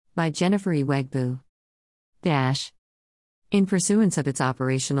By Jennifer Iwegbu. In pursuance of its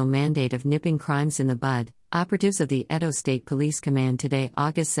operational mandate of nipping crimes in the bud, operatives of the Edo State Police Command today,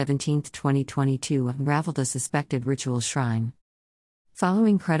 August 17, 2022, unraveled a suspected ritual shrine.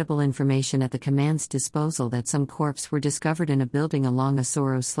 Following credible information at the command's disposal that some corpses were discovered in a building along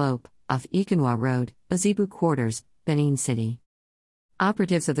Asoro Slope, off Ikenwa Road, Ozibu Quarters, Benin City.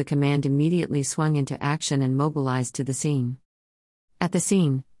 Operatives of the command immediately swung into action and mobilized to the scene. At the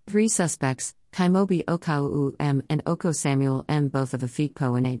scene, 3 suspects, Kaimobi Okau M. and Oko Samuel M. both of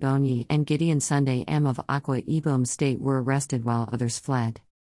Afikpo and Ebonyi and Gideon Sunday M. of Akwa Ibom State were arrested while others fled.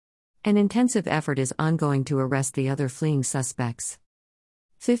 An intensive effort is ongoing to arrest the other fleeing suspects.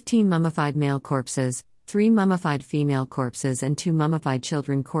 15 mummified male corpses, 3 mummified female corpses and 2 mummified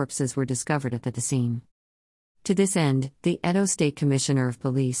children corpses were discovered at the scene. To this end, the Edo State Commissioner of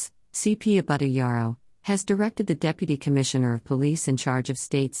Police, CP Abutayaro, has directed the Deputy Commissioner of Police in charge of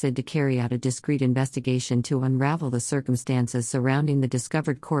State SID to carry out a discreet investigation to unravel the circumstances surrounding the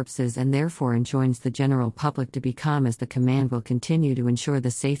discovered corpses and therefore enjoins the general public to be calm as the command will continue to ensure the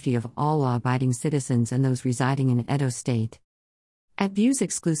safety of all law-abiding citizens and those residing in Edo State. At View's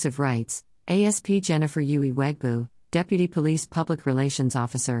exclusive rights, ASP Jennifer Iwegbu, Deputy Police Public Relations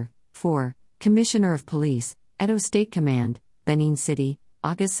Officer, 4, Commissioner of Police, Edo State Command, Benin City,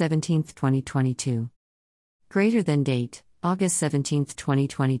 August 17, 2022. Greater than date, August 17,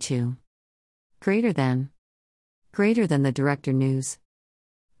 2022. Greater than the Director News.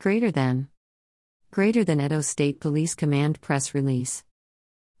 Greater than Edo State Police Command press release.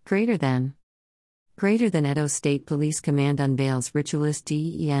 Greater than Edo State Police Command unveils ritualist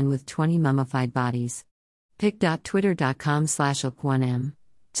DEN with 20 mummified bodies. pic.twitter.com/op1m.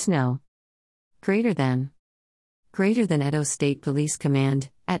 Snow. Greater than Edo State Police Command,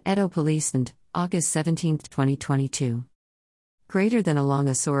 at Edo Police and August 17, 2022. Greater than along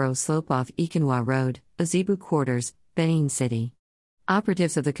Asoro Slope off Ikenwa Road, Ozibu Quarters, Benin City.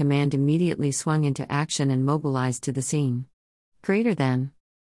 Operatives of the command immediately swung into action and mobilized to the scene. Greater than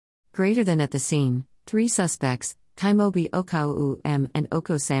at the scene, 3 suspects, Kaimobi Okau M. and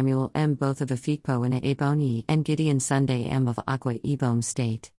Oko Samuel M. both of Afikpo and Ebonyi and Gideon Sunday M. of Akwa Ibom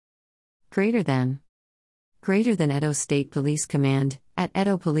State. Greater than Edo State Police Command, at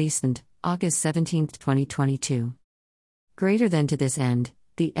Edo Police and August 17, 2022. Greater than to this end,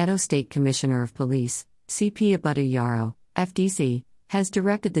 the Edo State Commissioner of Police, CP Abutayaro, FDC, has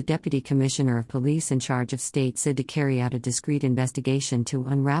directed the Deputy Commissioner of Police in charge of State SID to carry out a discreet investigation to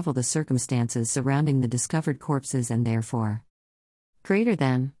unravel the circumstances surrounding the discovered corpses and therefore. Greater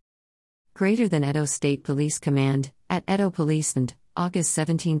than Edo State Police Command, at Edo Police and August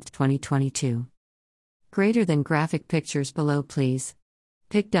 17, 2022. Greater than graphic pictures below please.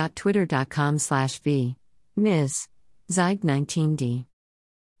 pic.twitter.com/v. Ms. Zeig 19D.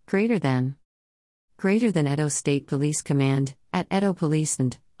 Greater than Edo State Police Command, at Edo Police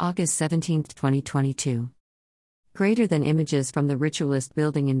and August 17, 2022. Greater than images from the ritualist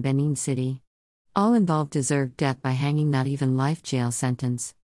building in Benin City. All involved deserved death by hanging, not even life jail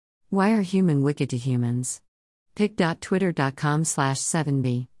sentence. Why are human wicked to humans?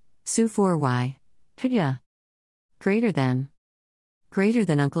 pic.twitter.com/7b. Su4y. Pya. Greater than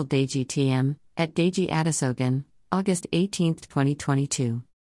Uncle Deji TM, at Deji Adesogan, August 18, 2022.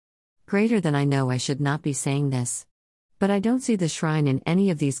 Greater than I know I should not be saying this. But I don't see the shrine in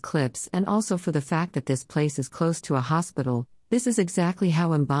any of these clips, and also for the fact that this place is close to a hospital. This is exactly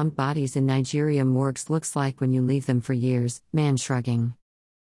how embalmed bodies in Nigeria morgues looks like when you leave them for years, man shrugging.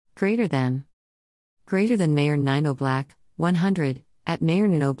 Greater than Mayor Nino Black, 100, at Mayor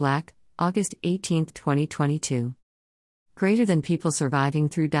Nino Black, August 18, 2022. Greater than people surviving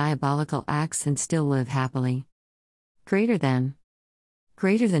through diabolical acts and still live happily. Greater than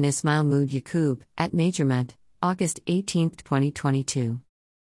Ismail Mood Yaqub, at Majorment, August 18, 2022.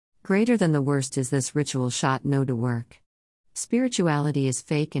 Greater than the worst is this ritual shot no to work. Spirituality is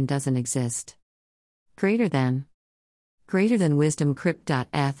fake and doesn't exist. Greater than Wisdom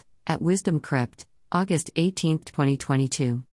Crypt.f, at Wisdom Crypt, August 18, 2022.